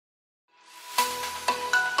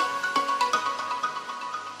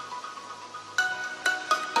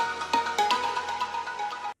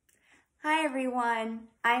everyone.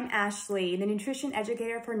 I'm Ashley, the nutrition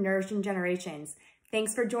educator for Nourishing Generations.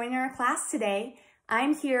 Thanks for joining our class today.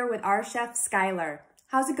 I'm here with our chef, Skylar.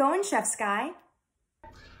 How's it going, Chef Sky?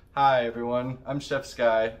 Hi everyone, I'm Chef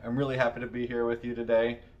Sky. I'm really happy to be here with you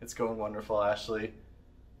today. It's going wonderful, Ashley.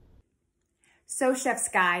 So Chef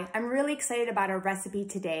Sky, I'm really excited about our recipe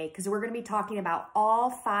today because we're going to be talking about all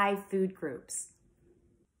 5 food groups.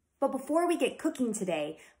 But before we get cooking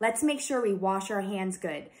today, let's make sure we wash our hands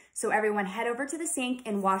good. So everyone head over to the sink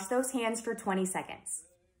and wash those hands for 20 seconds.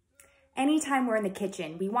 Anytime we're in the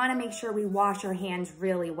kitchen, we want to make sure we wash our hands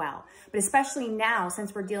really well. But especially now,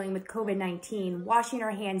 since we're dealing with COVID-19, washing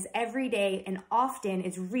our hands every day and often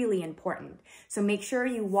is really important. So make sure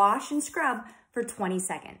you wash and scrub for 20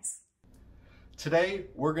 seconds. Today,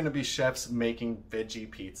 we're going to be chefs making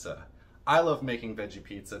veggie pizza. I love making veggie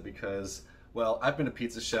pizza because, well, I've been a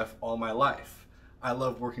pizza chef all my life. I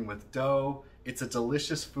love working with dough. It's a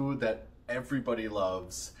delicious food that everybody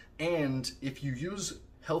loves. And if you use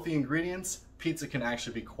healthy ingredients, pizza can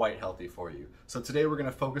actually be quite healthy for you. So today we're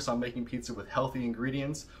going to focus on making pizza with healthy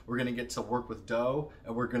ingredients. We're going to get to work with dough,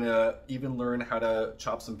 and we're going to even learn how to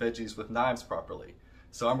chop some veggies with knives properly.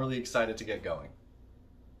 So I'm really excited to get going.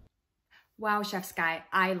 Wow, Chef Sky,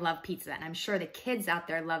 I love pizza, and I'm sure the kids out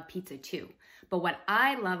there love pizza too. But what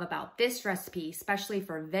I love about this recipe, especially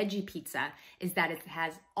for veggie pizza, is that it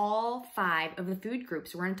has all 5 of the food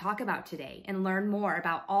groups we're going to talk about today and learn more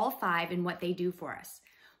about all 5 and what they do for us.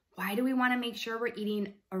 Why do we want to make sure we're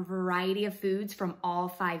eating a variety of foods from all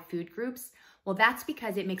 5 food groups? Well, that's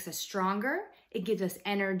because it makes us stronger, it gives us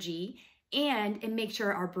energy, and it makes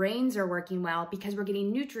sure our brains are working well because we're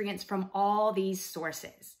getting nutrients from all these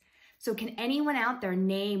sources. So can anyone out there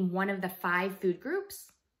name one of the 5 food groups?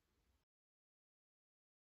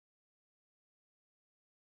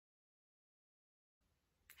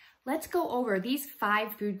 Let's go over these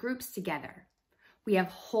 5 food groups together. We have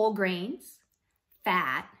whole grains,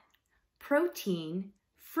 fat, protein,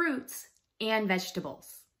 fruits, and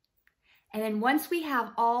vegetables. And then once we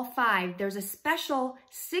have all 5, there's a special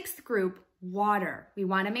 6th group, water. We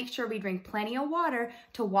want to make sure we drink plenty of water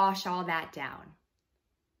to wash all that down.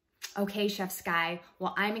 Okay, Chef Sky,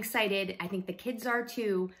 well, I'm excited. I think the kids are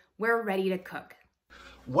too. We're ready to cook.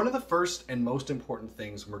 One of the first and most important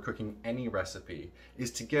things when we're cooking any recipe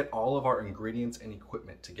is to get all of our ingredients and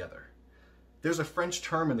equipment together. There's a French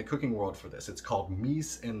term in the cooking world for this. It's called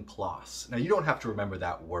mise en place. Now, you don't have to remember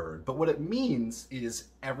that word, but what it means is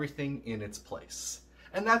everything in its place.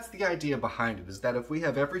 And that's the idea behind it, is that if we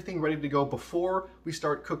have everything ready to go before we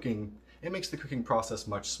start cooking, it makes the cooking process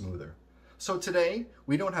much smoother. So today,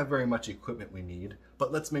 we don't have very much equipment we need,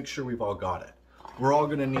 but let's make sure we've all got it. We're all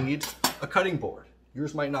gonna need a cutting board.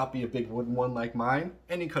 Yours might not be a big wooden one like mine.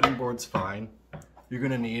 Any cutting board's fine. You're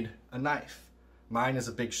gonna need a knife. Mine is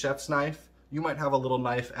a big chef's knife. You might have a little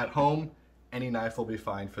knife at home. Any knife will be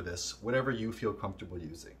fine for this, whatever you feel comfortable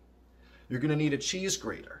using. You're gonna need a cheese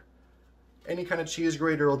grater. Any kind of cheese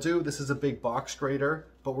grater will do. This is a big box grater,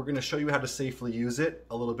 but we're gonna show you how to safely use it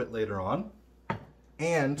a little bit later on.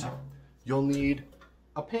 And you'll need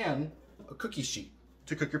a pan, a cookie sheet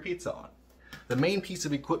to cook your pizza on. The main piece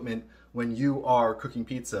of equipment when you are cooking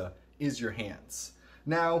pizza is your hands.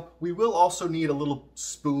 Now, we will also need a little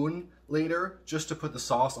spoon later just to put the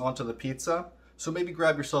sauce onto the pizza, so maybe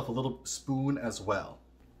grab yourself a little spoon as well.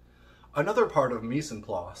 Another part of mise en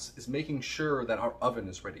place is making sure that our oven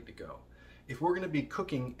is ready to go. If we're going to be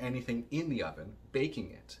cooking anything in the oven,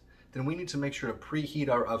 baking it, then we need to make sure to preheat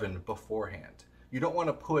our oven beforehand. You don't want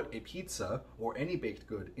to put a pizza or any baked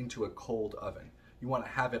good into a cold oven. You want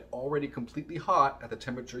to have it already completely hot at the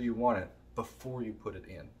temperature you want it before you put it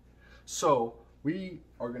in. So we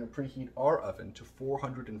are going to preheat our oven to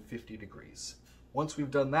 450 degrees. Once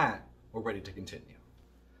we've done that, we're ready to continue.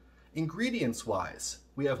 Ingredients-wise,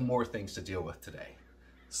 we have more things to deal with today.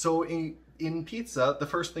 So in pizza, the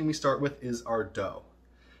first thing we start with is our dough.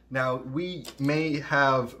 Now, we may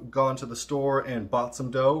have gone to the store and bought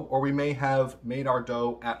some dough, or we may have made our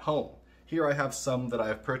dough at home. Here I have some that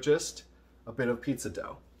I've purchased, a bit of pizza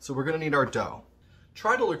dough. So we're gonna need our dough.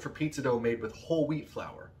 Try to look for pizza dough made with whole wheat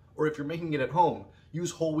flour, or if you're making it at home,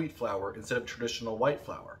 use whole wheat flour instead of traditional white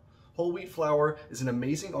flour. Whole wheat flour is an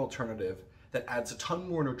amazing alternative that adds a ton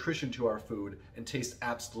more nutrition to our food and tastes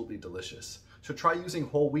absolutely delicious. So try using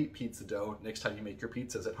whole wheat pizza dough next time you make your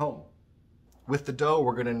pizzas at home. With the dough,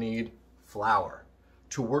 we're gonna need flour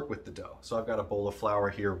to work with the dough. So I've got a bowl of flour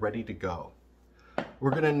here ready to go.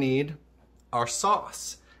 We're gonna need our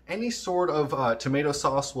sauce. Any sort of tomato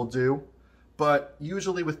sauce will do, but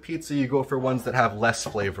usually with pizza you go for ones that have less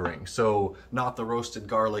flavoring. So not the roasted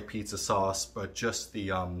garlic pizza sauce, but just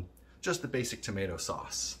the basic tomato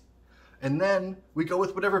sauce. And then we go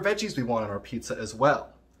with whatever veggies we want on our pizza as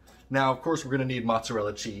well. Now, of course, we're gonna need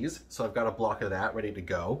mozzarella cheese, so I've got a block of that ready to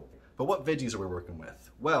go. But what veggies are we working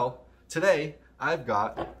with? Well, today I've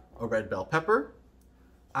got a red bell pepper,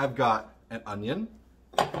 I've got an onion,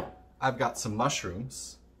 I've got some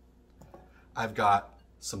mushrooms, I've got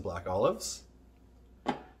some black olives,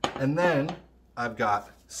 and then I've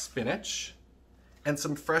got spinach and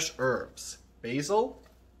some fresh herbs, basil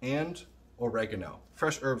and oregano.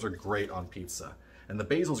 Fresh herbs are great on pizza, and the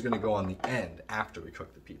basil is going to go on the end after we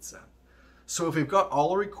cook the pizza. So if we've got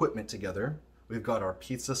all our equipment together, we've got our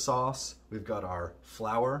pizza sauce, we've got our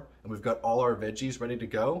flour, and we've got all our veggies ready to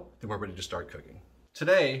go, then we're ready to start cooking.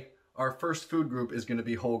 Today, our first food group is going to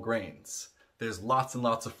be whole grains. There's lots and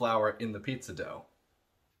lots of flour in the pizza dough.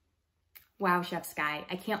 Wow, Chef Sky,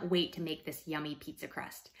 I can't wait to make this yummy pizza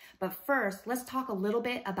crust. But first, let's talk a little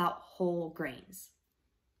bit about whole grains.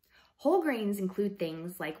 Whole grains include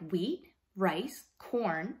things like wheat, rice,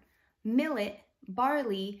 corn, millet,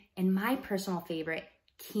 barley, and my personal favorite,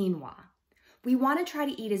 quinoa. We want to try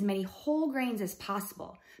to eat as many whole grains as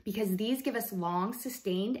possible because these give us long,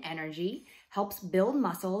 sustained energy, helps build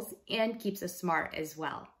muscles, and keeps us smart as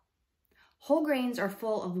well. Whole grains are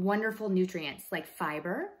full of wonderful nutrients like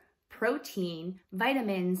fiber, protein,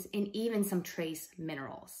 vitamins, and even some trace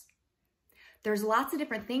minerals. There's lots of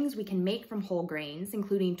different things we can make from whole grains,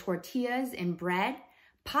 including tortillas and bread,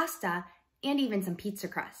 pasta, and even some pizza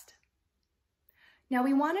crust. Now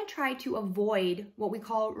we want to try to avoid what we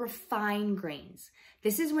call refined grains.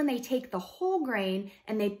 This is when they take the whole grain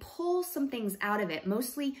and they pull some things out of it,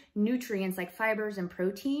 mostly nutrients like fibers and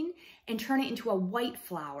protein, and turn it into a white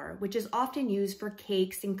flour, which is often used for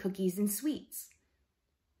cakes and cookies and sweets.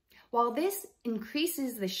 While this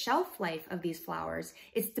increases the shelf life of these flours,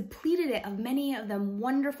 it's depleted it of many of the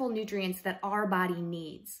wonderful nutrients that our body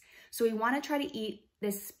needs. So we want to try to eat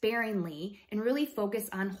this sparingly and really focus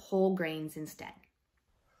on whole grains instead.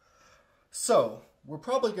 So, we're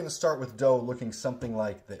probably going to start with dough looking something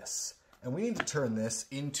like this. And we need to turn this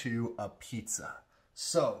into a pizza.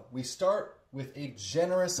 So, we start with a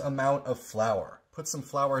generous amount of flour. Put some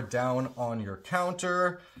flour down on your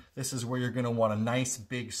counter. This is where you're going to want a nice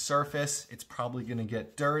big surface. It's probably going to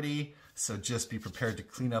get dirty, so just be prepared to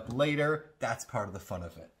clean up later. That's part of the fun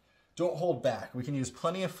of it. Don't hold back. We can use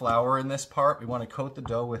plenty of flour in this part. We want to coat the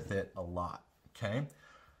dough with it a lot, okay?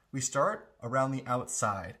 We start around the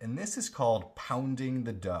outside, and this is called pounding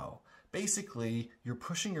the dough. Basically, you're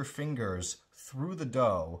pushing your fingers through the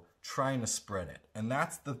dough, trying to spread it. And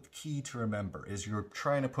that's the key to remember, is you're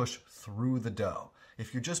trying to push through the dough.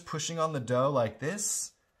 If you're just pushing on the dough like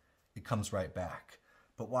this, it comes right back.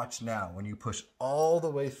 But watch now, when you push all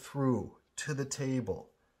the way through to the table,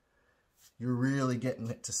 you're really getting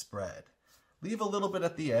it to spread. Leave a little bit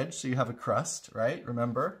at the edge so you have a crust, right?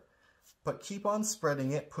 Remember? But keep on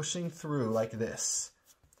spreading it, pushing through like this.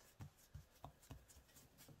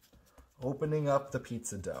 Opening up the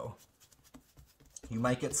pizza dough. You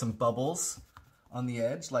might get some bubbles on the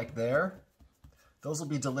edge, like there. Those will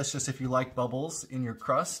be delicious if you like bubbles in your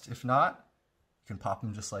crust. If not, you can pop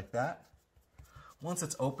them just like that. Once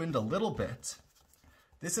it's opened a little bit,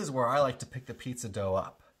 this is where I like to pick the pizza dough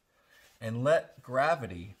up and let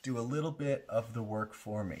gravity do a little bit of the work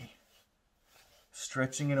for me.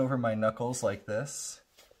 Stretching it over my knuckles like this.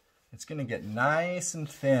 It's going to get nice and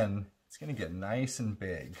thin. It's going to get nice and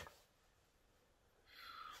big.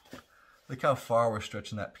 Look how far we're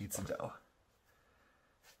stretching that pizza dough.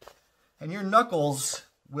 And your knuckles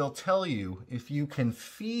will tell you if you can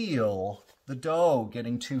feel the dough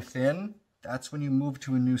getting too thin. That's when you move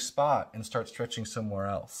to a new spot and start stretching somewhere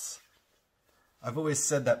else. I've always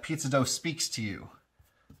said that pizza dough speaks to you,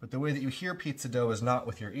 but the way that you hear pizza dough is not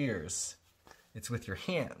with your ears. It's with your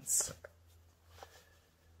hands.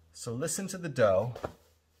 So listen to the dough.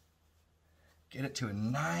 Get it to a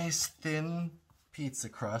nice thin pizza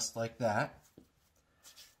crust like that.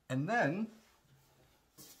 And then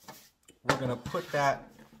we're going to put that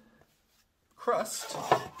crust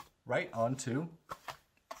right onto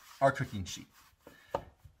our cooking sheet.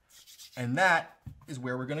 And that is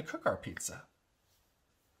where we're going to cook our pizza.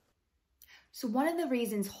 So one of the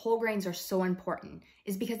reasons whole grains are so important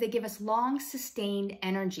is because they give us long sustained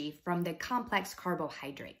energy from the complex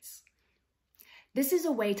carbohydrates. This is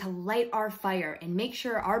a way to light our fire and make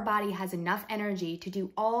sure our body has enough energy to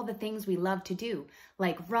do all the things we love to do,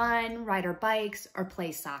 like run, ride our bikes, or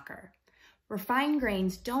play soccer. Refined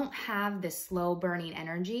grains don't have this slow burning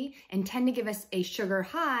energy and tend to give us a sugar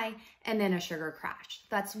high and then a sugar crash.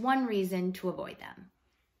 That's one reason to avoid them.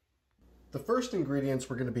 The first ingredients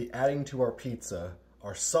we're going to be adding to our pizza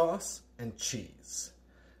are sauce and cheese.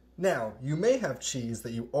 Now, you may have cheese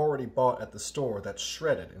that you already bought at the store that's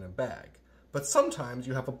shredded in a bag, but sometimes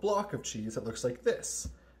you have a block of cheese that looks like this,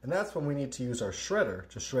 and that's when we need to use our shredder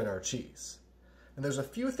to shred our cheese. And there's a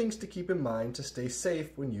few things to keep in mind to stay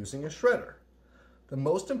safe when using a shredder. The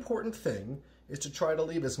most important thing is to try to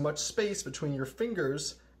leave as much space between your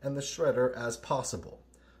fingers and the shredder as possible.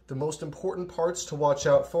 The most important parts to watch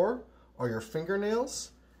out for are your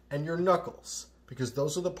fingernails and your knuckles, because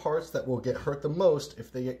those are the parts that will get hurt the most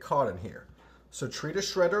if they get caught in here. So treat a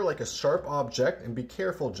shredder like a sharp object and be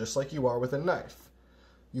careful just like you are with a knife.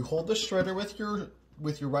 You hold the shredder with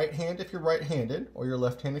your right hand if you're right-handed, or your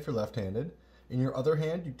left hand if you're left-handed. In your other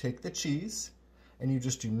hand, you take the cheese and you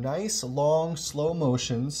just do nice, long, slow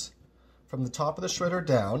motions from the top of the shredder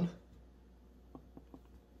down.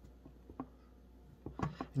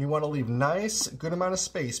 And you want to leave nice, good amount of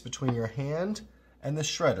space between your hand and the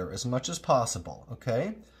shredder as much as possible,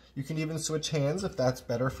 okay? You can even switch hands if that's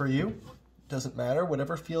better for you. Doesn't matter,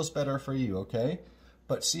 whatever feels better for you, okay?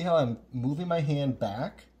 But see how I'm moving my hand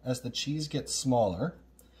back as the cheese gets smaller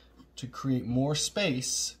to create more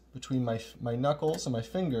space between my knuckles and my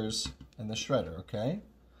fingers and the shredder, okay?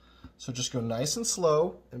 So just go nice and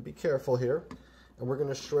slow and be careful here. And we're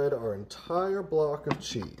gonna shred our entire block of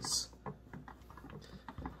cheese.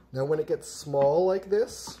 Now when it gets small like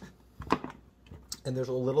this, and there's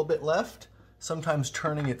a little bit left, sometimes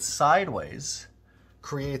turning it sideways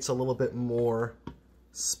creates a little bit more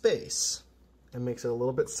space and makes it a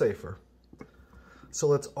little bit safer. So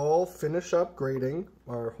let's all finish up grating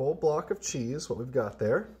our whole block of cheese, what we've got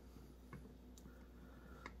there.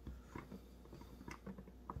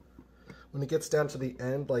 When it gets down to the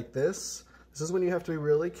end like this is when you have to be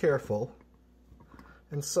really careful.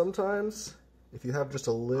 And sometimes, if you have just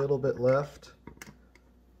a little bit left,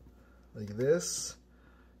 like this,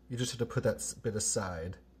 you just have to put that bit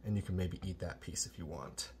aside and you can maybe eat that piece if you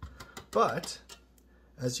want. But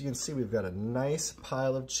as you can see, we've got a nice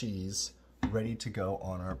pile of cheese ready to go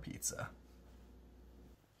on our pizza.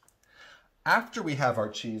 After we have our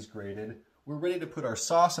cheese grated, we're ready to put our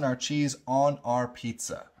sauce and our cheese on our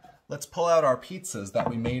pizza. Let's pull out our pizzas that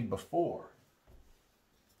we made before.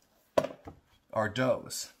 Our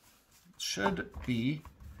doughs should be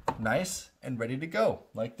nice and ready to go,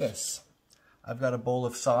 like this. I've got a bowl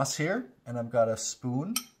of sauce here, and I've got a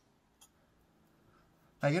spoon.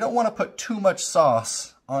 Now you don't want to put too much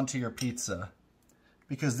sauce onto your pizza,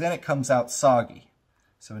 because then it comes out soggy.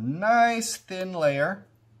 So a nice thin layer,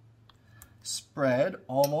 spread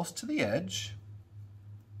almost to the edge,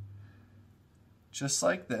 just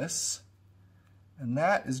like this. And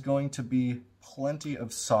that is going to be plenty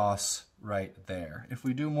of sauce right there. If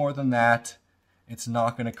we do more than that, it's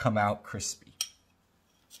not going to come out crispy.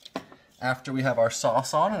 After we have our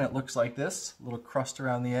sauce on and it looks like this, a little crust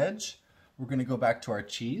around the edge, we're going to go back to our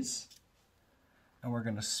cheese and we're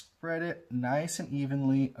going to spread it nice and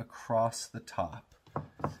evenly across the top.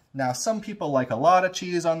 Now, some people like a lot of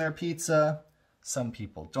cheese on their pizza. Some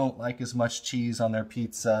people don't like as much cheese on their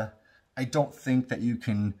pizza. I don't think that you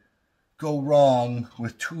can go wrong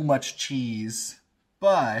with too much cheese,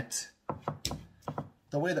 but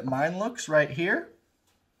the way that mine looks right here,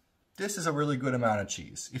 this is a really good amount of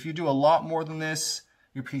cheese. If you do a lot more than this,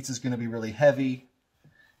 your pizza is going to be really heavy.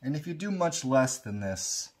 And if you do much less than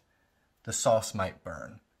this, the sauce might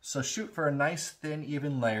burn. So shoot for a nice thin,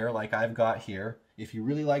 even layer like I've got here. If you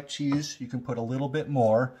really like cheese, you can put a little bit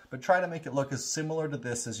more, but try to make it look as similar to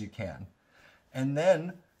this as you can. And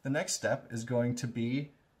then the next step is going to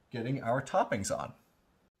be getting our toppings on.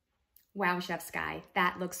 Wow, Chef Sky,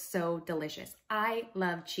 that looks so delicious. I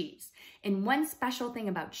love cheese. And one special thing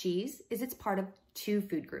about cheese is it's part of 2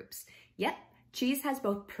 food groups. Yep, cheese has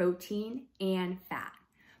both protein and fat.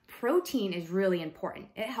 Protein is really important.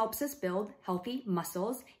 It helps us build healthy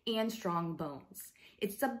muscles and strong bones.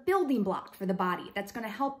 It's a building block for the body that's going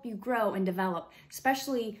to help you grow and develop,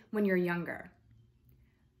 especially when you're younger.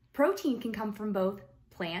 Protein can come from both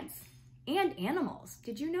plants and animals.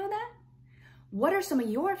 Did you know that? What are some of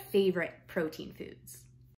your favorite protein foods?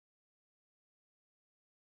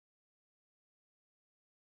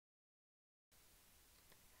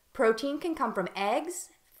 Protein can come from eggs,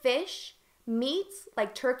 fish, meats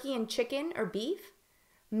like turkey and chicken or beef,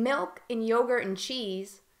 milk and yogurt and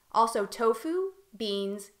cheese, also tofu,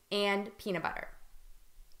 beans, and peanut butter.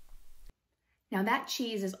 Now that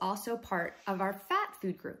cheese is also part of our fat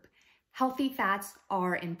food group. Healthy fats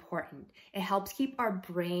are important. It helps keep our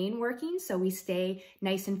brain working so we stay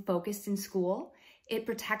nice and focused in school. It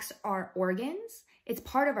protects our organs. It's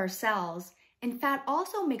part of our cells. And fat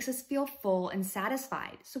also makes us feel full and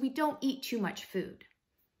satisfied, so we don't eat too much food.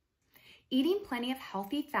 Eating plenty of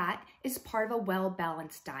healthy fat is part of a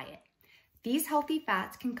well-balanced diet. These healthy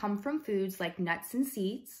fats can come from foods like nuts and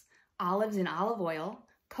seeds, olives and olive oil,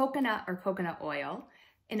 coconut or coconut oil,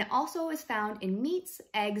 and it also is found in meats,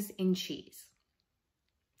 eggs, and cheese.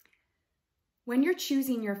 When you're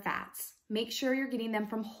choosing your fats, make sure you're getting them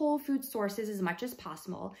from whole food sources as much as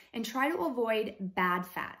possible and try to avoid bad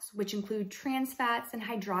fats, which include trans fats and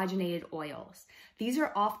hydrogenated oils. These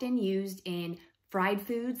are often used in fried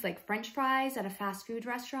foods like French fries at a fast food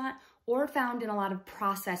restaurant or found in a lot of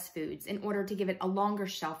processed foods in order to give it a longer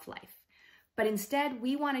shelf life. But instead,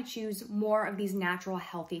 we want to choose more of these natural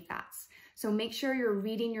healthy fats. So make sure you're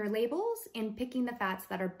reading your labels and picking the fats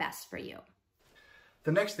that are best for you.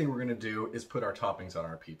 The next thing we're going to do is put our toppings on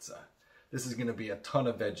our pizza. This is going to be a ton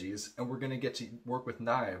of veggies, and we're going to get to work with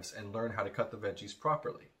knives and learn how to cut the veggies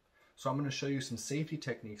properly. So I'm going to show you some safety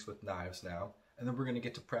techniques with knives now, and then we're going to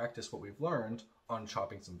get to practice what we've learned on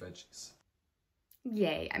chopping some veggies.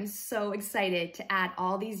 Yay, I'm so excited to add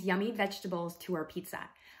all these yummy vegetables to our pizza.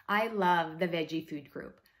 I love the veggie food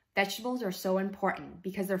group. Vegetables are so important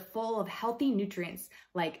because they're full of healthy nutrients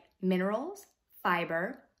like minerals,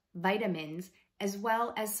 fiber, vitamins, as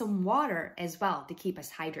well as some water as well to keep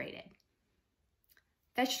us hydrated.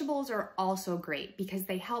 Vegetables are also great because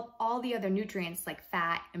they help all the other nutrients like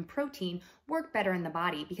fat and protein work better in the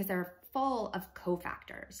body because they're full of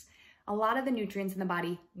cofactors. A lot of the nutrients in the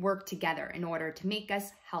body work together in order to make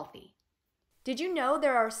us healthy. Did you know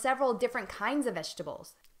there are several different kinds of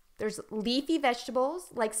vegetables? There's leafy vegetables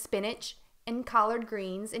like spinach and collard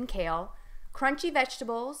greens and kale, crunchy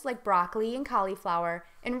vegetables like broccoli and cauliflower,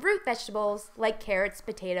 and root vegetables like carrots,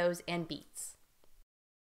 potatoes, and beets.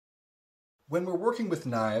 When we're working with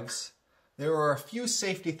knives, there are a few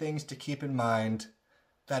safety things to keep in mind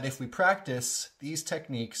that if we practice these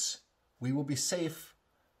techniques, we will be safe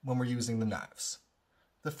when we're using the knives.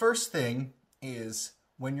 The first thing is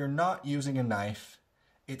when you're not using a knife,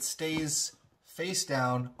 it stays face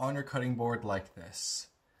down on your cutting board like this.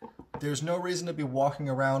 There's no reason to be walking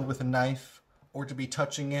around with a knife or to be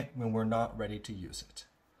touching it when we're not ready to use it.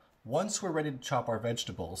 Once we're ready to chop our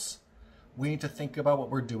vegetables, we need to think about what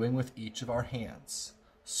we're doing with each of our hands.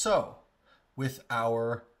 So, with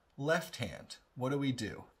our left hand, what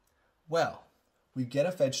do? Well, we get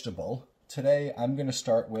a vegetable. Today, I'm going to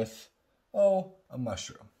start with, a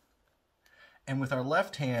mushroom. And with our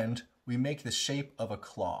left hand, we make the shape of a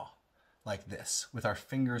claw, like this, with our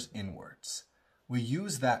fingers inwards. We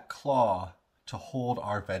use that claw to hold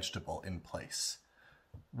our vegetable in place.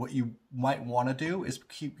 What you might want to do is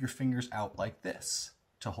keep your fingers out like this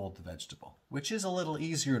to hold the vegetable, which is a little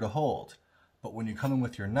easier to hold. But when you come in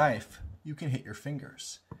with your knife, you can hit your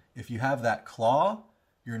fingers. If you have that claw,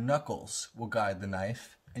 your knuckles will guide the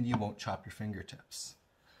knife and you won't chop your fingertips.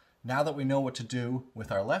 Now that we know what to do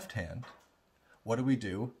with our left hand, what do we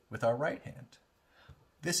do with our right hand?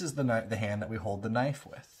 This is the hand that we hold the knife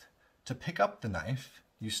with. To pick up the knife,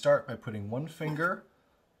 you start by putting one finger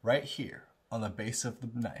right here on the base of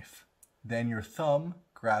the knife. Then your thumb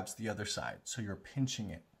grabs the other side, so you're pinching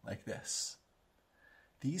it like this.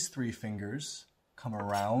 These three fingers come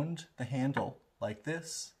around the handle like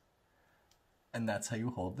this, and that's how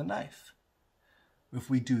you hold the knife. If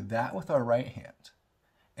we do that with our right hand,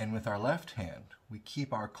 and with our left hand, we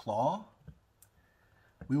keep our claw,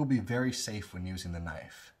 we will be very safe when using the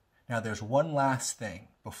knife. Now there's one last thing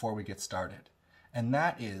before we get started, and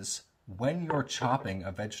that is when you're chopping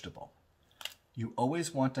a vegetable, you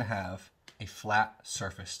always want to have a flat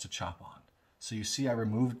surface to chop on. So you see I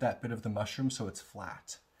removed that bit of the mushroom so it's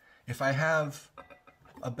flat. If I have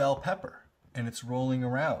a bell pepper and it's rolling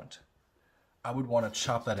around, I would want to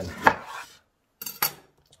chop that in half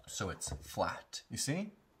so it's flat, you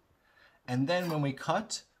see? And then when we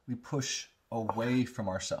cut, we push away from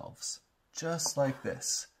ourselves, just like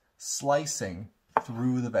this, slicing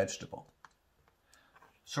through the vegetable.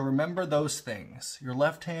 So remember those things. Your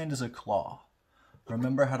left hand is a claw.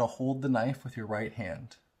 Remember how to hold the knife with your right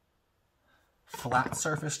hand. Flat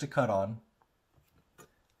surface to cut on.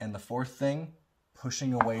 And the fourth thing,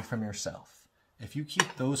 pushing away from yourself. If you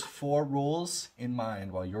keep those 4 rules in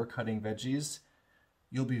mind while you're cutting veggies,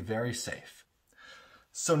 you'll be very safe.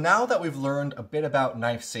 So now that we've learned a bit about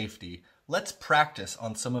knife safety, let's practice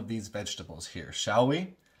on some of these vegetables here, shall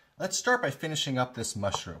we? Let's start by finishing up this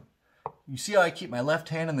mushroom. You see how I keep my left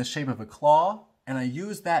hand in the shape of a claw, and I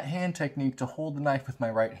use that hand technique to hold the knife with my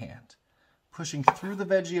right hand. Pushing through the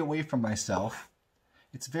veggie away from myself,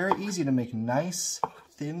 it's very easy to make nice,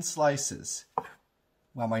 thin slices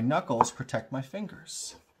while my knuckles protect my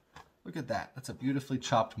fingers. Look at that, that's a beautifully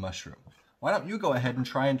chopped mushroom. Why don't you go ahead and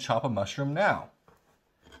try and chop a mushroom now?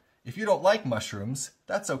 If you don't like mushrooms,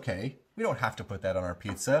 that's okay. We don't have to put that on our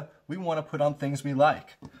pizza. We want to put on things we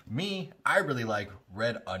like. Me, I really like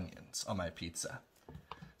red onions on my pizza.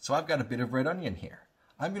 So I've got a bit of red onion here.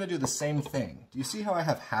 I'm going to do the same thing. Do you see how I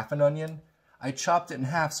have half an onion? I chopped it in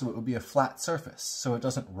half so it would be a flat surface, so it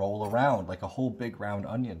doesn't roll around like a whole big round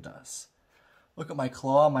onion does. Look at my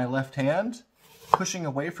claw on my left hand. Pushing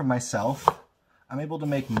away from myself, I'm able to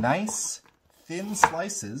make nice, thin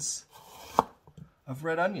slices of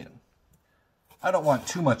red onion. I don't want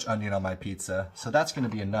too much onion on my pizza, so that's going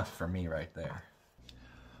to be enough for me right there.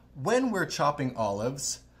 When we're chopping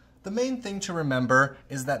olives, the main thing to remember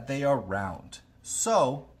is that they are round.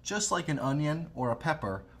 So, just like an onion or a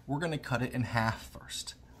pepper, we're going to cut it in half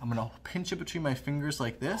first. I'm going to pinch it between my fingers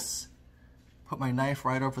like this, put my knife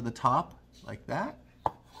right over the top like that,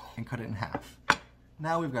 and cut it in half.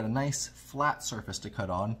 Now we've got a nice flat surface to cut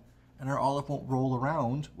on, and our olive won't roll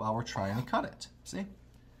around while we're trying to cut it. See?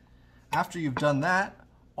 After you've done that,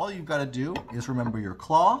 all you've got to do is remember your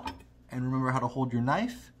claw, and remember how to hold your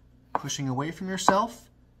knife, pushing away from yourself.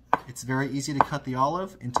 It's very easy to cut the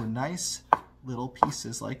olive into nice little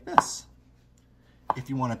pieces like this. If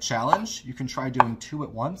you want a challenge, you can try doing 2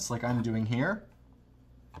 at once, like I'm doing here.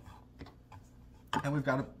 And we've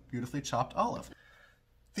got a beautifully chopped olive.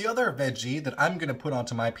 The other veggie that I'm going to put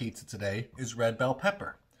onto my pizza today is red bell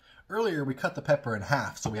pepper. Earlier we cut the pepper in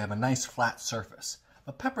half so we have a nice flat surface,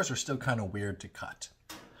 but peppers are still kind of weird to cut.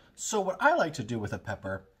 So what I like to do with a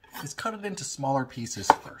pepper is cut it into smaller pieces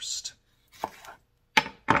first.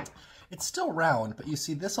 It's still round, but you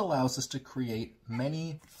see this allows us to create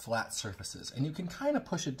many flat surfaces, and you can kind of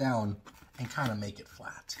push it down and kind of make it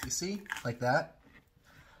flat. You see, like that?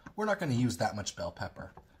 We're not going to use that much bell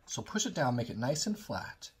pepper. So push it down, make it nice and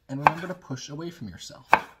flat, and remember to push away from yourself,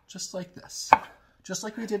 just like this. Just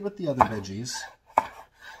like we did with the other veggies.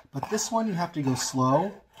 But this one you have to go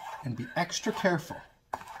slow and be extra careful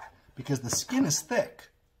because the skin is thick,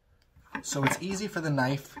 so it's easy for the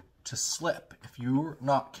knife to slip. If you're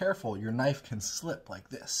not careful, your knife can slip like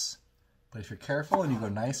this. But if you're careful and you go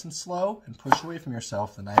nice and slow and push away from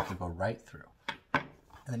yourself, the knife will go right through. And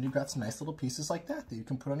then you've got some nice little pieces like that that you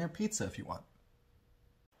can put on your pizza if you want.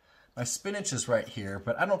 My spinach is right here,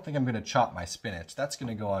 but I don't think I'm going to chop my spinach. That's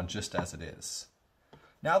going to go on just as it is.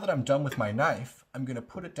 Now that I'm done with my knife, I'm going to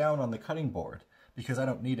put it down on the cutting board because I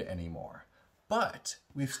don't need it anymore. But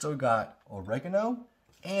we've still got oregano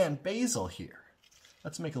and basil here.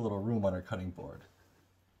 Let's make a little room on our cutting board.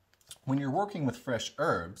 When you're working with fresh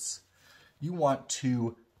herbs, you want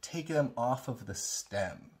to take them off of the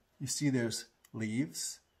stem. You see there's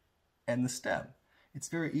leaves and the stem. It's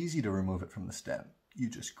very easy to remove it from the stem. You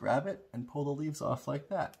just grab it and pull the leaves off like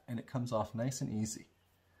that, and it comes off nice and easy.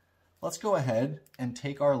 Let's go ahead and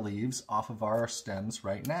take our leaves off of our stems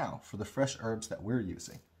right now for the fresh herbs that we're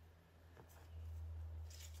using.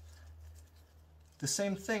 The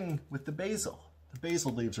same thing with the basil. The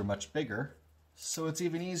basil leaves are much bigger, so it's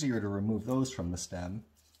even easier to remove those from the stem.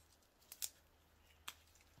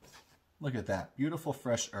 Look at that, beautiful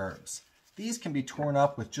fresh herbs. These can be torn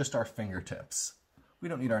up with just our fingertips. We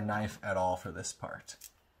don't need our knife at all for this part.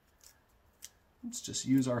 Let's just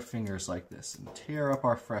use our fingers like this and tear up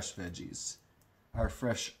our fresh veggies, our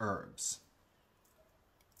fresh herbs.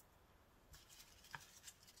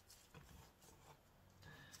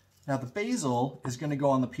 Now the basil is going to go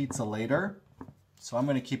on the pizza later, so I'm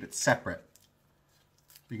going to keep it separate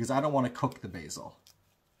because I don't want to cook the basil.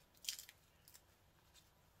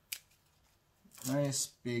 Nice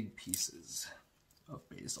big pieces of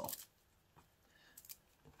basil.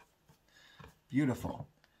 Beautiful.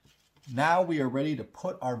 Now we are ready to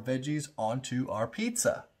put our veggies onto our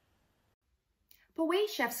pizza. But wait,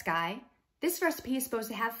 Chef Sky, this recipe is supposed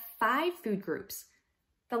to have 5 food groups.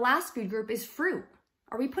 The last food group is fruit.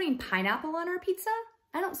 Are we putting pineapple on our pizza?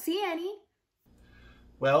 I don't see any.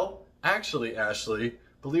 Well, actually, Ashley,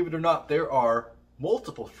 believe it or not, there are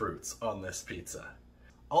multiple fruits on this pizza.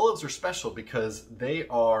 Olives are special because they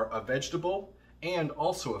are a vegetable and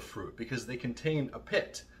also a fruit because they contain a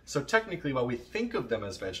pit. So technically, while we think of them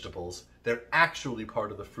as vegetables, they're actually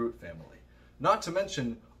part of the fruit family. Not to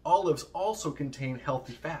mention, olives also contain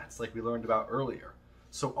healthy fats, like we learned about earlier.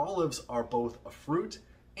 So olives are both a fruit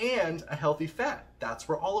and a healthy fat. That's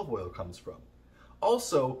where olive oil comes from.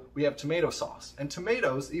 Also, we have tomato sauce. And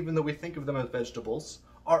tomatoes, even though we think of them as vegetables,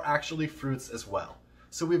 are actually fruits as well.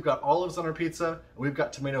 So we've got olives on our pizza, and we've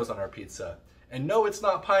got tomatoes on our pizza. And no, it's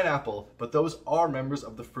not pineapple, but those are members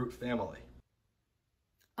of the fruit family.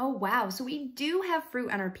 Oh wow, so we do have fruit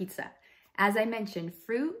on our pizza. As I mentioned,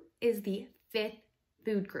 fruit is the 5th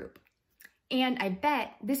food group. And I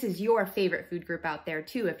bet this is your favorite food group out there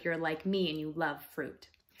too if you're like me and you love fruit.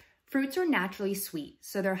 Fruits are naturally sweet,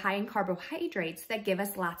 so they're high in carbohydrates that give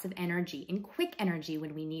us lots of energy and quick energy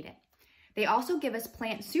when we need it. They also give us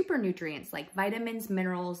plant supernutrients like vitamins,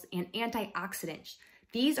 minerals, and antioxidants.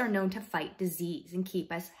 These are known to fight disease and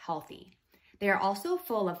keep us healthy. They are also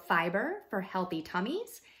full of fiber for healthy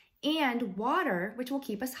tummies and water, which will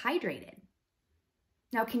keep us hydrated.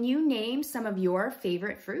 Now, can you name some of your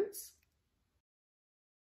favorite fruits?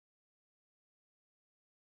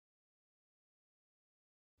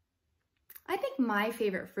 I think my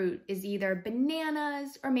favorite fruit is either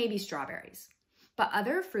bananas or maybe strawberries. But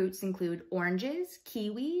other fruits include oranges,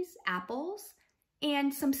 kiwis, apples,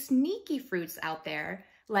 and some sneaky fruits out there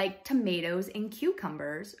like tomatoes and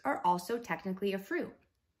cucumbers are also technically a fruit.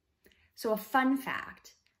 So a fun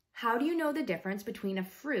fact, how do you know the difference between a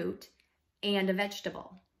fruit and a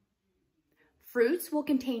vegetable? Fruits will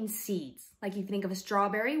contain seeds, like you think of a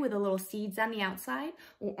strawberry with the little seeds on the outside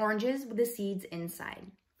or oranges with the seeds inside.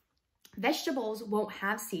 Vegetables won't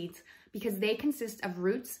have seeds because they consist of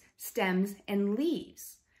roots, stems, and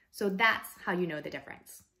leaves. So that's how you know the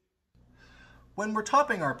difference. When we're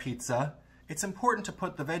topping our pizza, it's important to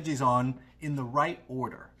put the veggies on in the right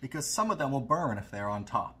order because some of them will burn if they're on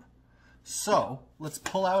top. So let's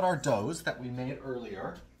pull out our doughs that we made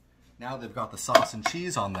earlier. Now they've got the sauce and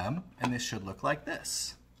cheese on them, and this should look like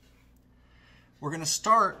this. We're going to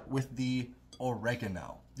start with the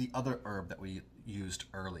oregano, the other herb that we used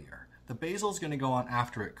earlier. The basil is going to go on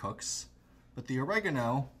after it cooks, but the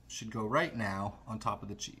oregano should go right now on top of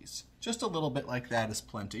the cheese. Just a little bit like that is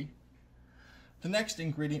plenty. The next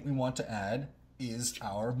ingredient we want to add is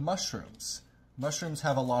our mushrooms. Mushrooms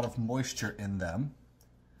have a lot of moisture in them,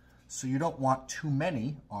 so you don't want too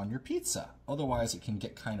many on your pizza. Otherwise it can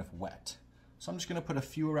get kind of wet. So I'm just going to put a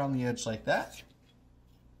few around the edge like that.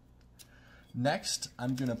 Next,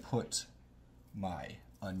 I'm going to put my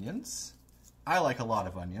onions. I like a lot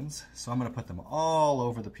of onions, so I'm going to put them all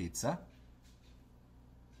over the pizza.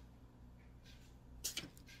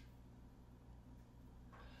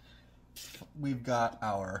 We've got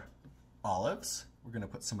our olives. We're going to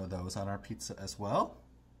put some of those on our pizza as well.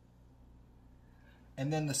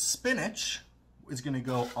 And then the spinach is going to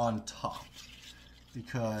go on top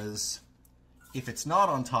because if it's not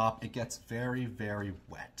on top, it gets very, very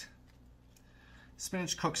wet.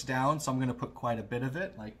 Spinach cooks down, so I'm going to put quite a bit of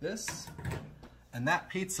it like this. And that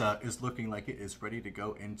pizza is looking like it is ready to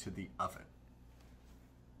go into the oven.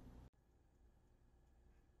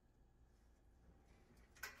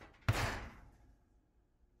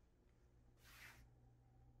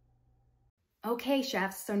 Okay,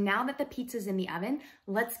 chefs, so now that the pizza's in the oven,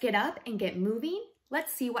 let's get up and get moving.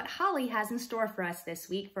 Let's see what Holly has in store for us this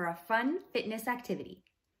week for a fun fitness activity.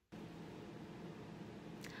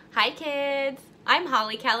 Hi kids, I'm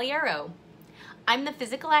Holly Caliero. I'm the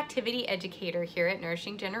physical activity educator here at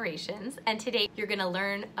Nourishing Generations, and today you're going to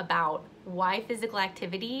learn about why physical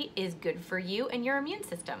activity is good for you and your immune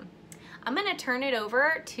system. I'm going to turn it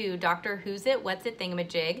over to Dr. Who's It, What's It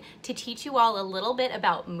Thingamajig to teach you all a little bit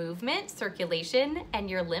about movement, circulation, and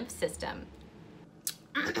your lymph system.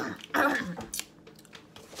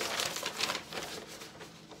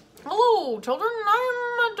 Hello, children.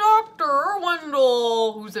 I'm Dr.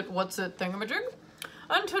 Wendell Who's It, What's It Thingamajig.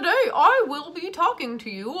 And today I will be talking to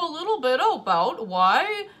you a little bit about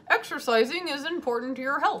why exercising is important to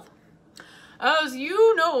your health. As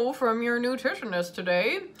you know from your nutritionist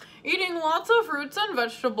today, eating lots of fruits and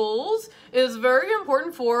vegetables is very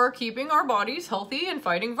important for keeping our bodies healthy and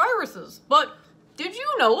fighting viruses. But did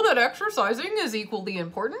you know that exercising is equally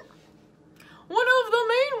important? One of the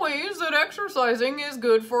main ways that exercising is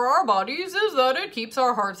good for our bodies is that it keeps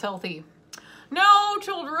our hearts healthy. Now,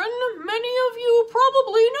 children, many of you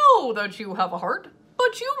probably know that you have a heart,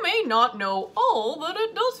 but you may not know all that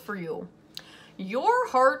it does for you. Your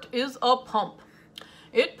heart is a pump.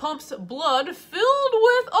 It pumps blood filled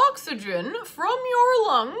with oxygen from your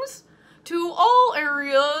lungs to all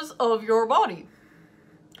areas of your body.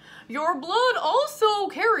 Your blood also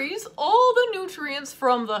carries all the nutrients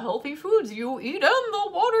from the healthy foods you eat and the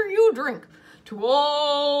water you drink to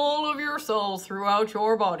all of your cells throughout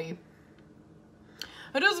your body.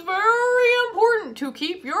 It is very important to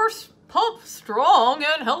keep your pump strong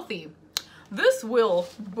and healthy. This will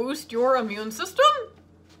boost your immune system,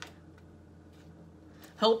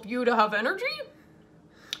 help you to have energy,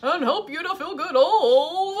 and help you to feel good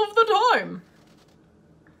all of the time.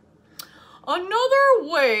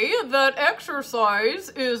 Another way that exercise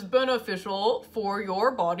is beneficial for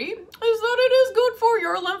your body is that it is good for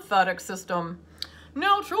your lymphatic system.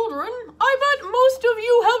 Now, children, I bet most of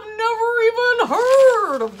you have never even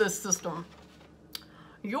heard of this system.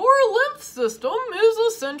 Your lymph system is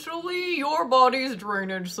essentially your body's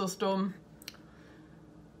drainage system.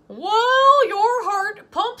 While your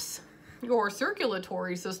heart pumps your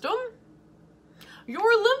circulatory system,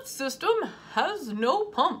 your lymph system has no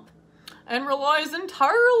pump and relies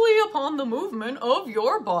entirely upon the movement of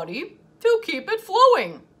your body to keep it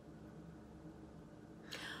flowing.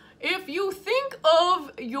 If you think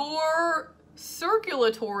of your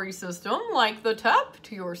circulatory system like the tap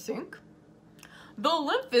to your sink, the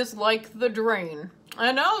lymph is like the drain.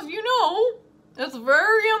 And as you know, it's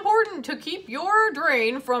very important to keep your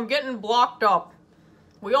drain from getting blocked up.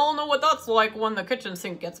 We all know what that's like when the kitchen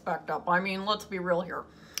sink gets backed up. I mean, let's be real here.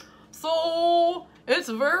 So it's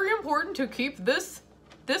very important to keep this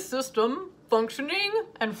system functioning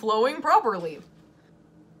and flowing properly.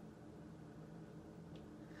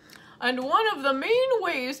 And one of the main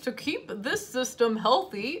ways to keep this system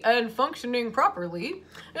healthy and functioning properly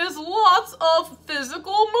is lots of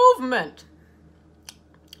physical movement.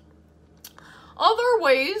 Other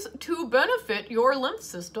ways to benefit your lymph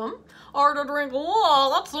system are to drink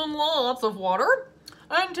lots and lots of water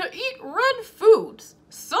and to eat red foods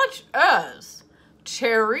such as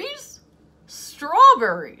cherries,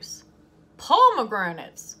 strawberries,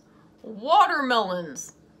 pomegranates,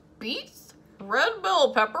 watermelons, beets, red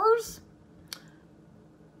bell peppers,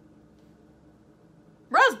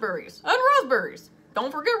 raspberries.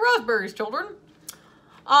 Don't forget raspberries, children.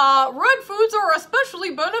 Red foods are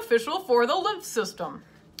especially beneficial for the lymph system.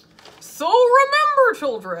 So remember,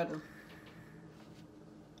 children.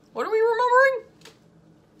 What are we remembering?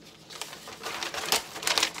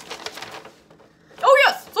 Oh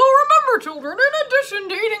yes, so remember, children, in addition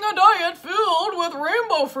to eating a diet filled with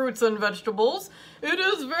rainbow fruits and vegetables, it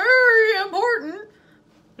is very important,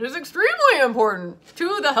 it is extremely important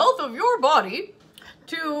to the health of your body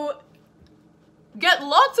to get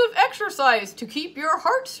lots of exercise to keep your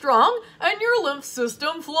heart strong and your lymph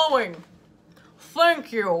system flowing.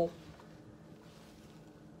 Thank you.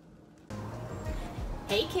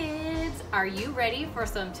 Hey kids, are you ready for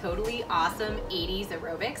some totally awesome 80s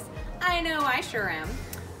aerobics? I know I sure am.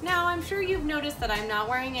 Now I'm sure you've noticed that I'm not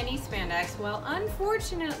wearing any spandex. Well,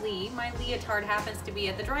 unfortunately, my leotard happens to be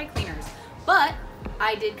at the dry cleaners. But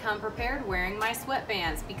I did come prepared wearing my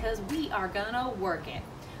sweatbands because we are gonna work it.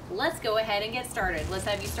 Let's go ahead and get started. Let's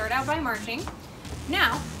have you start out by marching.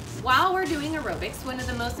 Now, while we're doing aerobics, one of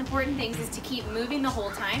the most important things is to keep moving the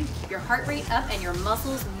whole time, keep your heart rate up and your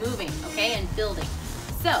muscles moving, okay, and building.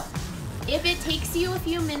 So, if it takes you a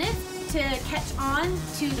few minutes to catch on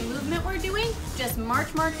to the movement we're doing, just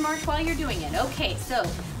march, march, march while you're doing it. Okay, so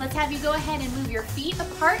let's have you go ahead and move your feet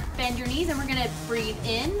apart, bend your knees, and we're gonna breathe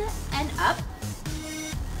in and up,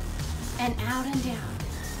 and out and down.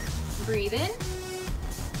 Breathe in,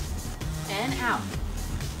 and out,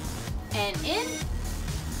 and in,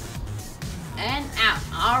 and out.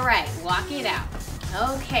 All right, walk it out.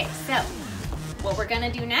 Okay, so what we're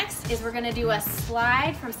gonna do next is we're gonna do a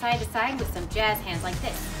slide from side to side with some jazz hands like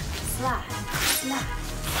this. Slide, slide,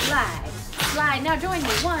 slide, slide. Now join me.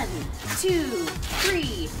 1, 2,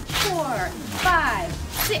 3, 4, 5,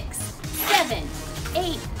 6, 7,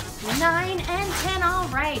 8, 9, and 10. All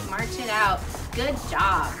right, march it out. Good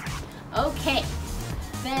job. Okay.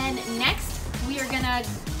 Then next, we are gonna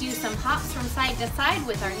do some hops from side to side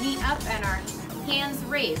with our knee up and our hands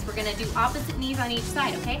raised. We're gonna do opposite knees on each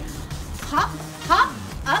side, okay? Hop, hop,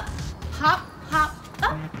 up, hop, hop,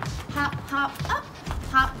 up, hop, hop, up,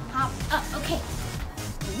 hop, hop, up. Okay.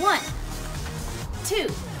 1, 2,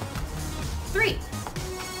 3,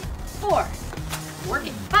 4. Work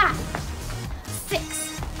it. 5, 6,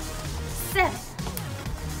 7,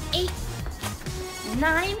 8,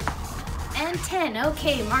 9, and 10.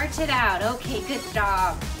 Okay, march it out. Okay, good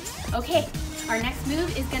job. Okay, our next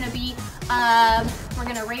move is gonna be, we're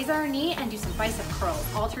gonna raise our knee and do some bicep curls,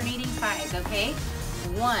 alternating sides, okay?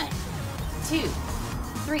 1, 2,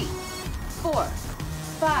 3, 4,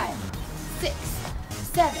 5, 6,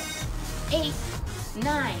 7, 8,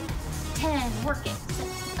 9, 10. Work it.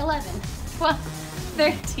 11, 12,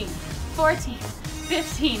 13, 14,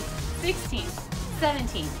 15, 16,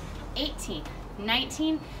 17, 18,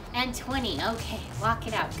 19, and 20. Okay, walk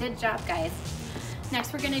it out. Good job, guys.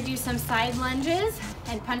 Next, we're gonna do some side lunges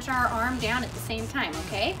and punch our arm down at the same time,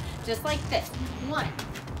 okay? Just like this. 1,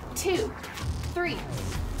 2, 3,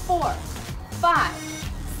 4, 5,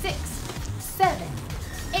 6, 7,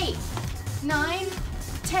 8, 9,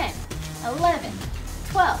 10, 11,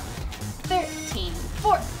 12, 13,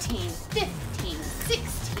 14, 15,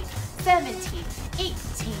 16, 17,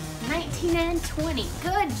 18, 19, and 20.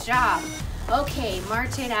 Good job. Okay,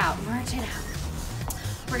 march it out, march it out.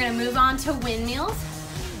 We're gonna move on to windmills.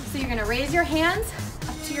 So you're gonna raise your hands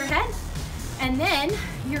up to your head. And then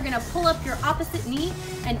you're gonna pull up your opposite knee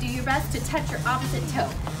and do your best to touch your opposite toe.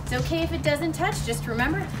 It's okay if it doesn't touch, just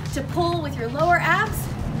remember to pull with your lower abs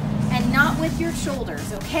and not with your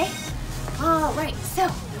shoulders, okay? All right, so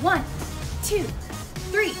 1, 2,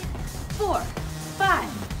 3, 4, 5,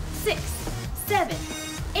 6, 7,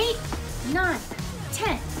 8, 9,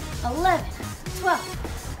 10, 11, 12,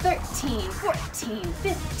 13, 14,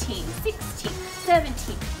 15, 16,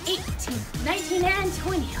 17, 18, 19, and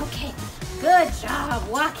 20. Okay, good job,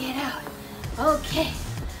 walk it out. Okay,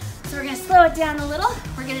 so we're gonna slow it down a little.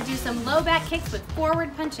 We're gonna do some low back kicks with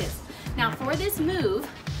forward punches. Now for this move,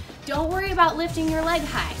 don't worry about lifting your leg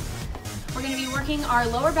high. We're gonna be working our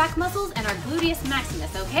lower back muscles and our gluteus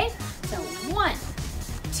maximus, okay? So 1,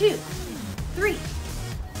 2, 3,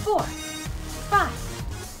 4, 5,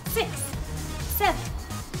 6, 7,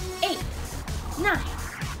 8, 9,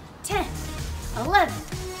 10, 11,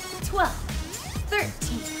 12,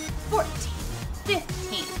 13, 14,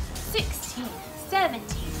 15, 16, 17,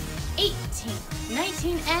 18,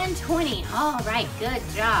 19, and 20. All right, good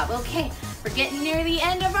job. Okay, we're getting near the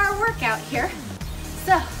end of our workout here.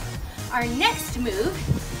 So, our next move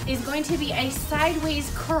is going to be a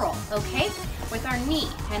sideways curl, okay? With our knee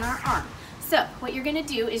and our arm. So, what you're gonna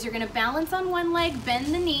do is you're gonna balance on one leg,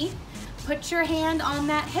 bend the knee, put your hand on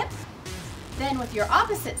that hip. Then with your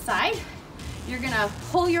opposite side, you're gonna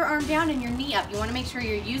pull your arm down and your knee up. You wanna make sure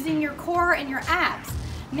you're using your core and your abs.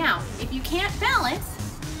 Now, if you can't balance,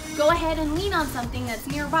 go ahead and lean on something that's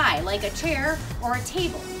nearby, like a chair or a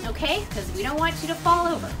table, okay? Because we don't want you to fall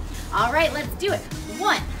over. All right, let's do it.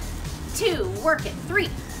 1, 2, work it. 3,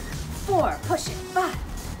 4, push it. 5,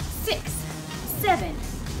 6, 7,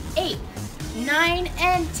 8, 9,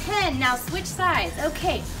 and 10. Now switch sides.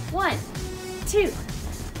 Okay, 1, 2,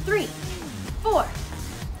 3, 4,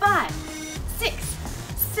 5, 6,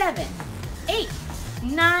 7, 8,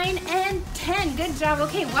 9, and 10. Good job.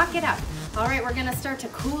 Okay, walk it out. All right, we're gonna start to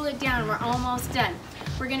cool it down. We're almost done.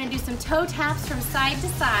 We're gonna do some toe taps from side to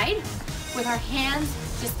side with our hands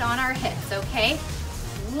just on our hips, okay?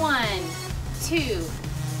 1, 2,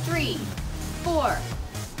 3, 4,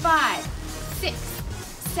 5, 6,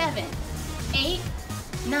 7, 8,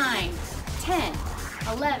 9, 10,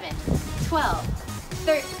 11, 12,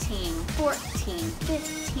 13, 14,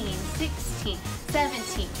 15, 16,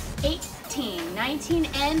 17, 18, 19,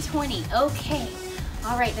 and 20. Okay.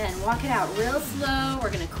 All right then, walk it out real slow. We're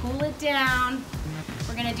gonna cool it down.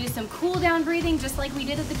 We're gonna do some cool down breathing just like we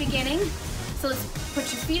did at the beginning. So let's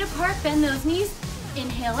put your feet apart, bend those knees.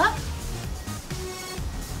 Inhale up.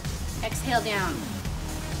 Exhale down.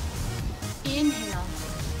 Inhale.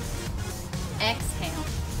 Exhale.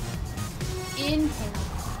 Inhale.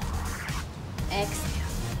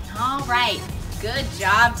 Exhale. All right, good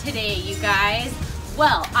job today, you guys.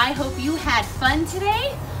 Well, I hope you had fun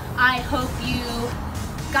today. I hope you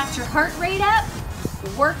got your heart rate up,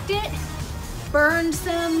 worked it, burned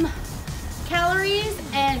some calories,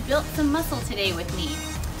 and built some muscle today with me.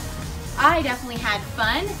 I definitely had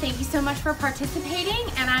fun. Thank you so much for participating,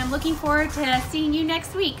 and I'm looking forward to seeing you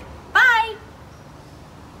next week. Bye!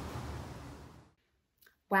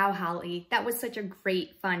 Wow, Holly, that was such a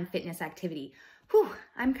great, fun fitness activity. Whew,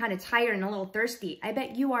 I'm kind of tired and a little thirsty. I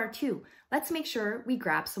bet you are too. Let's make sure we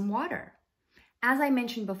grab some water. As I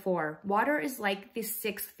mentioned before, water is like the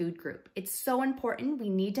 6th food group. It's so important. We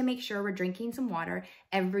need to make sure we're drinking some water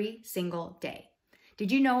every single day.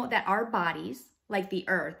 Did you know that our bodies, like the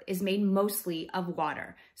earth, is made mostly of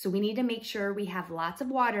water? So we need to make sure we have lots of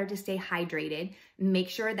water to stay hydrated, make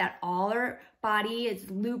sure that all our body is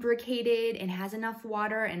lubricated and has enough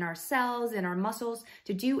water in our cells and our muscles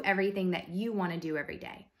to do everything that you want to do every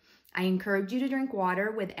day. I encourage you to drink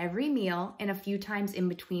water with every meal and a few times in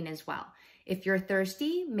between as well. If you're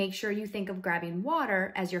thirsty, make sure you think of grabbing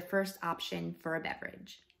water as your first option for a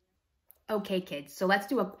beverage. Okay, kids, so let's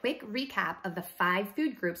do a quick recap of the 5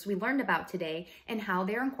 food groups we learned about today and how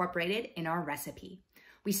they're incorporated in our recipe.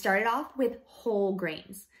 We started off with whole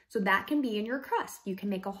grains. So that can be in your crust. You can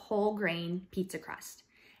make a whole grain pizza crust.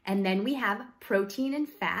 And then we have protein and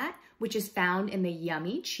fat, which is found in the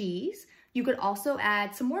yummy cheese. You could also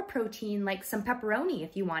add some more protein, like some pepperoni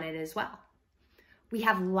if you wanted as well. We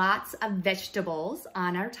have lots of vegetables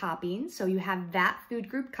on our toppings, so you have that food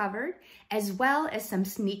group covered, as well as some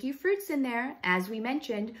sneaky fruits in there, as we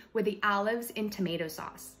mentioned, with the olives and tomato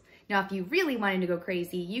sauce. Now, if you really wanted to go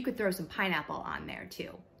crazy, you could throw some pineapple on there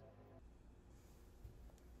too.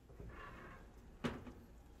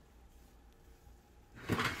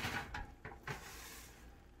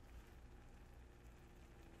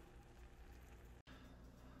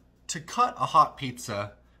 To cut a hot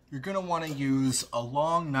pizza, you're gonna wanna use a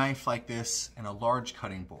long knife like this and a large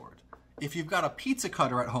cutting board. If you've got a pizza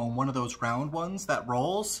cutter at home, one of those round ones that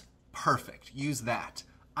rolls, perfect, use that.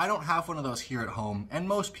 I don't have one of those here at home, and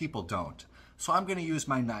most people don't. So I'm gonna use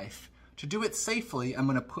my knife. To do it safely, I'm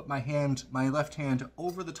gonna put my left hand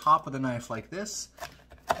over the top of the knife like this,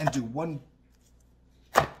 and do one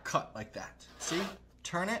cut like that. See?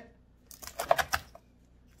 Turn it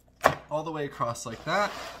all the way across like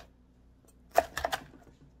that.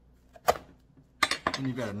 And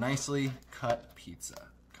you've got a nicely cut pizza.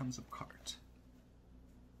 Comes apart.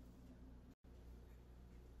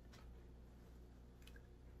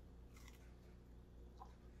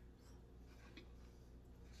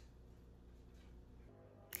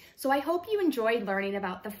 So I hope you enjoyed learning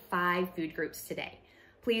about the 5 food groups today.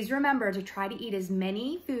 Please remember to try to eat as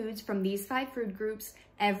many foods from these 5 food groups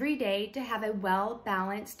every day to have a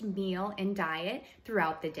well-balanced meal and diet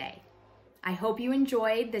throughout the day. I hope you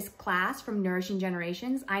enjoyed this class from Nourishing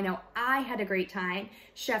Generations. I know I had a great time.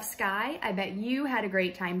 Chef Sky, I bet you had a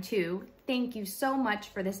great time too. Thank you so much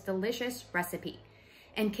for this delicious recipe.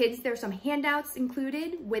 And kids, there's some handouts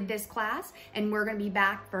included with this class, and we're gonna be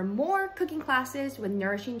back for more cooking classes with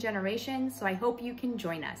Nourishing Generations, so I hope you can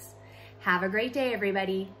join us. Have a great day,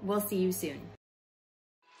 everybody. We'll see you soon.